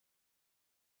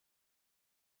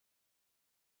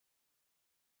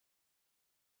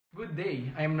Good day,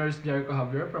 I'm Nurse Jericho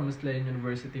Javier from Wesleyan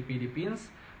University,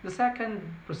 Philippines. The second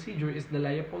procedure is the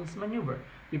Leopolds Maneuver.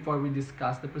 Before we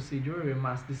discuss the procedure, we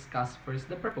must discuss first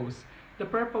the purpose. The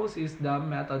purpose is the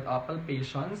method of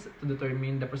palpations to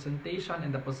determine the presentation and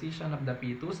the position of the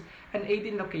fetus and aid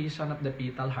in location of the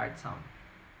fetal heart sound.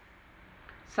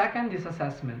 Second is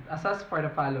assessment. Assess for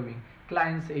the following: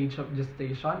 client's age of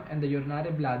gestation and the urinary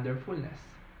bladder fullness.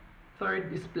 Third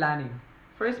is planning.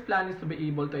 First plan is to be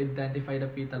able to identify the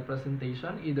fetal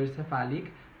presentation, either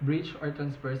cephalic, breech, or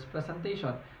transverse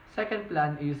presentation. Second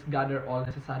plan is gather all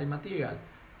necessary material.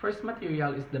 First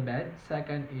material is the bed,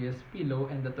 second is pillow,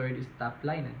 and the third is top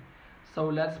linen.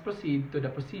 So let's proceed to the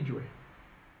procedure.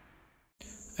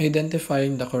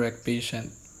 Identifying the correct patient.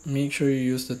 Make sure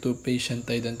you use the two patient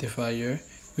identifier,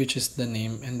 which is the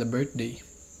name and the birthday.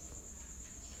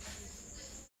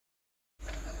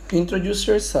 Introduce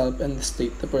yourself and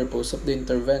state the purpose of the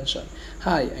intervention.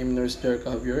 Hi, I'm Nurse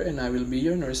Jericho Javier and I will be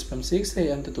your nurse from 6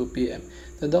 a.m. to 2 p.m.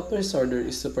 The doctor's order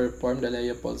is to perform the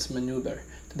Leopolds Maneuver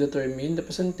to determine the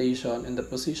presentation and the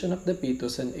position of the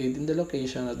fetus and aid in the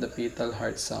location of the fetal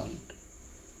heart sound.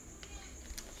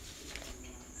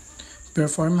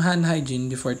 Perform hand hygiene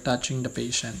before touching the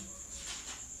patient.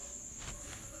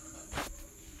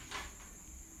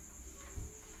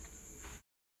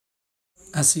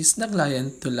 Assist the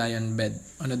client to lie on bed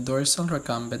on a dorsal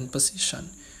recumbent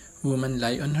position. Woman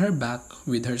lie on her back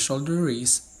with her shoulder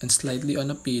raised and slightly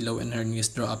on a pillow and her knees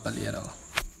draw up a little.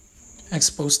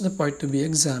 Expose the part to be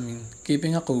examined,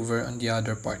 keeping a cover on the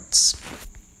other parts.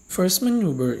 First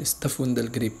maneuver is the fundal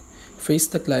grip. Face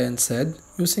the client's head.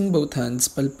 Using both hands,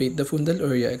 palpate the fundal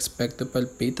area. Expect to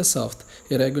palpate a soft,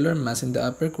 irregular mass in the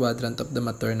upper quadrant of the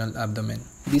maternal abdomen.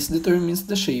 This determines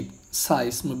the shape,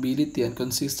 size, mobility, and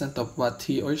consistent of what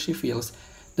he or she feels.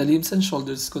 The ribs and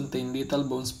shoulders contain little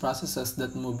bones processes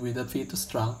that move with the fetus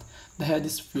trunk. The head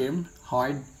is firm,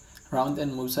 hard, round,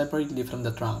 and moves separately from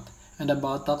the trunk, and the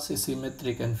buttocks is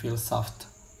symmetric and feels soft.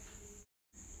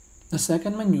 The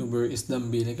second maneuver is the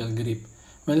umbilical grip.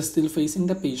 While still facing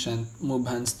the patient, move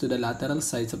hands to the lateral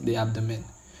sides of the abdomen.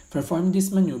 Perform this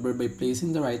maneuver by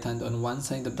placing the right hand on one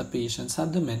side of the patient's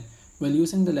abdomen while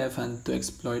using the left hand to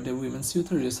explore the woman's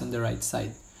uterus on the right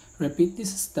side. Repeat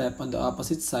this step on the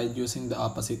opposite side using the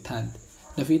opposite hand.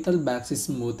 The fetal back is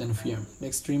smooth and firm. The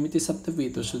extremities of the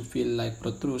fetus should feel like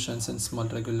protrusions and small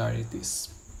regularities.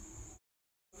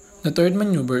 The third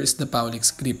maneuver is the Paulik's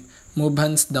grip. Move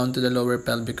hands down to the lower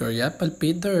pelvic area.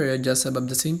 Palpate the area just above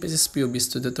the symphysis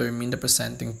pubis to determine the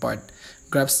presenting part.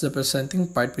 Grasp the presenting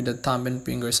part with the thumb and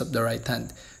fingers of the right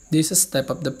hand. This step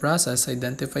of the process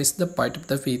identifies the part of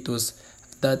the fetus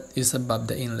that is above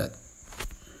the inlet.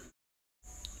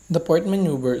 The fourth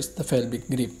maneuver is the pelvic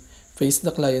grip. Face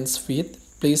the client's feet.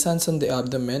 Place hands on the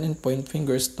abdomen and point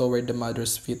fingers toward the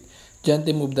mother's feet.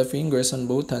 Gently move the fingers on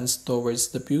both hands towards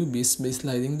the pubis by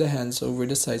sliding the hands over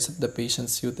the sides of the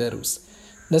patient's uterus.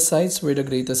 The sides where the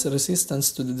greatest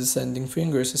resistance to the descending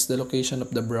fingers is the location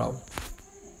of the brow.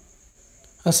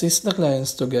 Assist the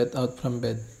clients to get out from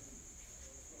bed.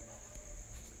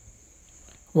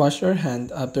 Wash your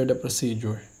hand after the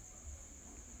procedure.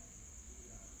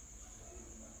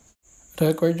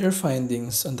 Record your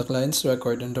findings on the client's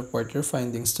record and report your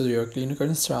findings to your clinical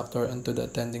instructor and to the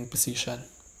attending physician.